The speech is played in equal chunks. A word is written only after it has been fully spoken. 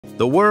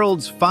the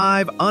world's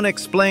 5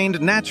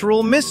 unexplained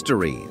natural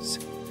mysteries.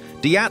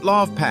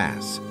 Dyatlov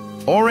Pass,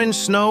 orange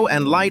snow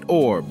and light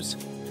orbs.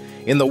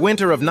 In the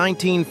winter of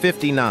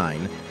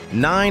 1959,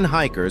 9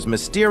 hikers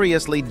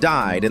mysteriously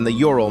died in the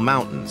Ural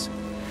Mountains.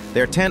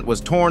 Their tent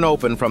was torn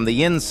open from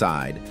the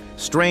inside,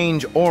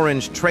 strange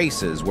orange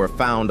traces were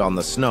found on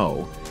the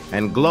snow,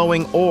 and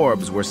glowing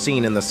orbs were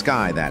seen in the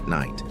sky that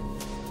night.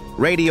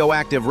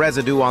 Radioactive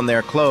residue on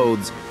their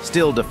clothes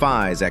still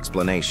defies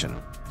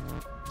explanation.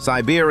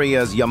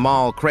 Siberia's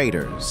Yamal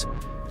craters.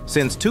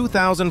 Since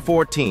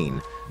 2014,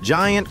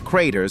 giant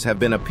craters have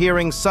been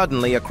appearing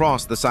suddenly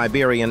across the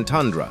Siberian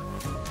tundra.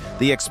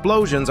 The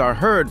explosions are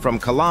heard from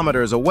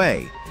kilometers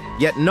away,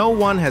 yet no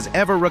one has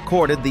ever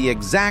recorded the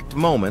exact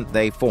moment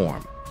they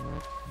form.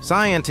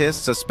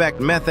 Scientists suspect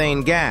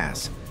methane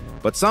gas,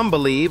 but some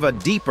believe a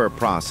deeper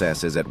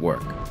process is at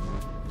work.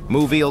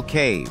 Muvil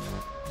Cave,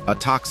 a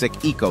toxic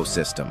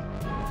ecosystem.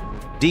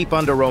 Deep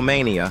under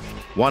Romania,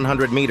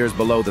 100 meters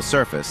below the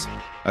surface,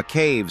 a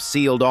cave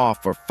sealed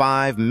off for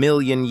 5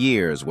 million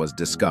years was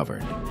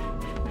discovered.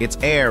 Its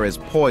air is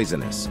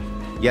poisonous,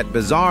 yet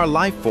bizarre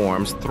life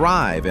forms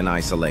thrive in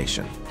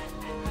isolation.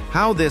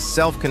 How this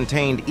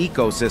self-contained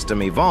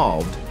ecosystem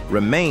evolved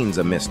remains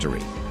a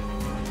mystery.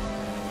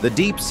 The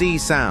deep sea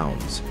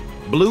sounds: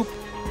 bloop,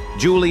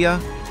 Julia,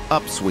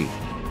 upsweep.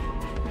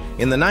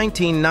 In the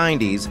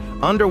 1990s,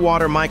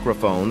 underwater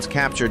microphones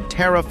captured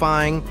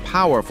terrifying,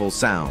 powerful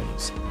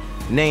sounds.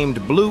 Named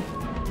bloop,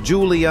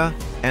 Julia,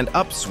 and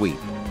upsweep,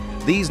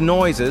 these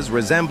noises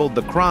resembled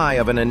the cry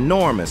of an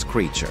enormous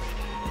creature.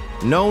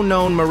 No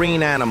known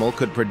marine animal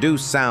could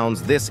produce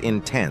sounds this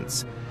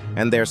intense,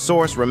 and their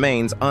source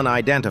remains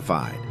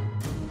unidentified.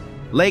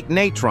 Lake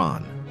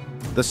Natron,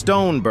 the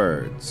stone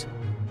birds.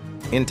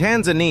 In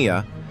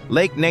Tanzania,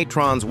 Lake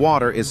Natron's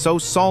water is so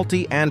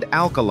salty and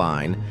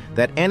alkaline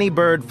that any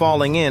bird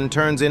falling in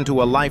turns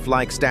into a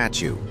lifelike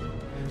statue.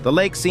 The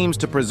lake seems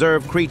to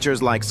preserve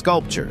creatures like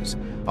sculptures,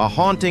 a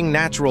haunting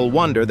natural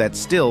wonder that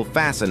still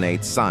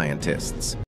fascinates scientists.